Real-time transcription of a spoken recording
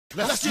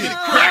Let's get it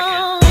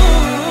crackin'.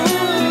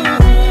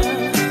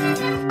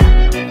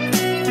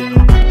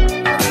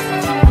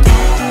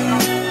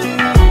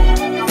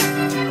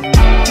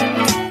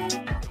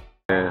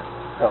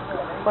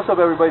 What's up,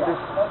 everybody? This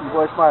is your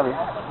boy Smiley.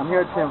 I'm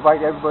here to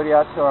invite everybody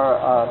out to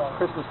our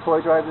Christmas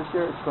toy drive this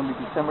year. It's going to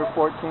be December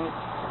 14th,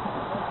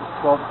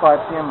 12 to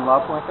 5 p.m. in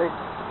La Puente.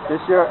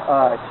 This year,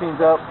 I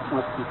teamed up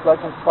with the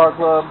Reflections Car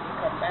Club,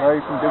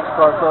 Larry from Duke's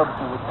Car Club,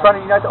 and we're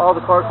trying to unite all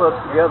the car clubs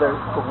together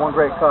for one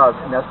great cause,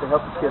 and that's to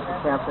help the kids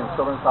at Campton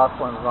Children's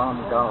Hospital and Ronald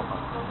McDonald.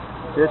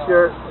 This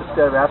year,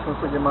 instead of asking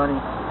for your money,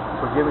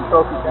 we're giving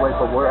trophies away,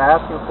 but we're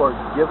asking for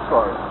gift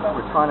cards.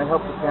 We're trying to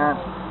help the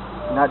parents,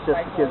 not just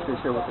the kids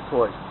this year with the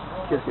toys.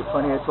 Kids get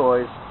plenty of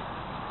toys,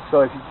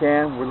 so if you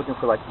can, we're looking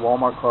for like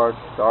Walmart cards,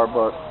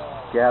 Starbucks,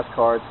 gas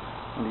cards.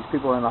 And these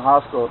people in the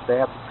hospital, they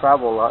have to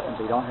travel a lot and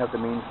they don't have the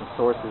means and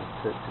sources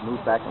to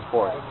move back and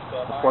forth.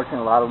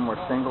 Unfortunately, a lot of them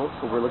are single,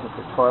 so we're looking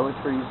for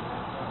toiletries,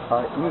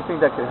 anything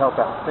that could help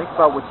out. Think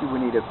about what you would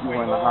need if you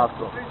were in the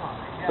hospital.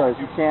 So if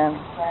you can,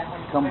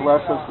 come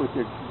bless us with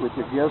your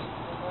gifts.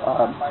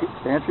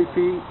 The entry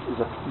fee is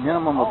a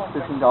minimum of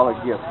 $15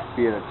 gift,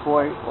 be it a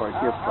toy or a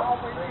gift card.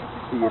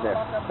 See you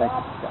there. Thank you.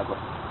 God bless.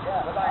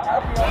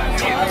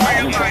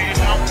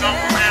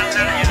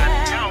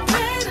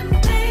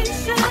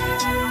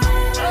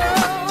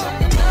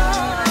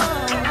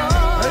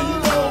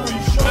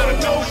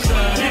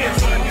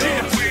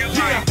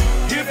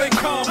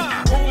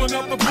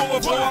 Up the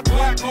boulevard,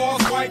 black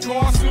cars, white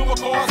cars, silver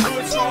cars,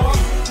 hood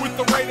stars, with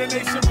the Raider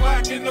Nation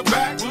black in the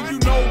back. You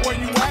know where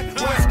you at.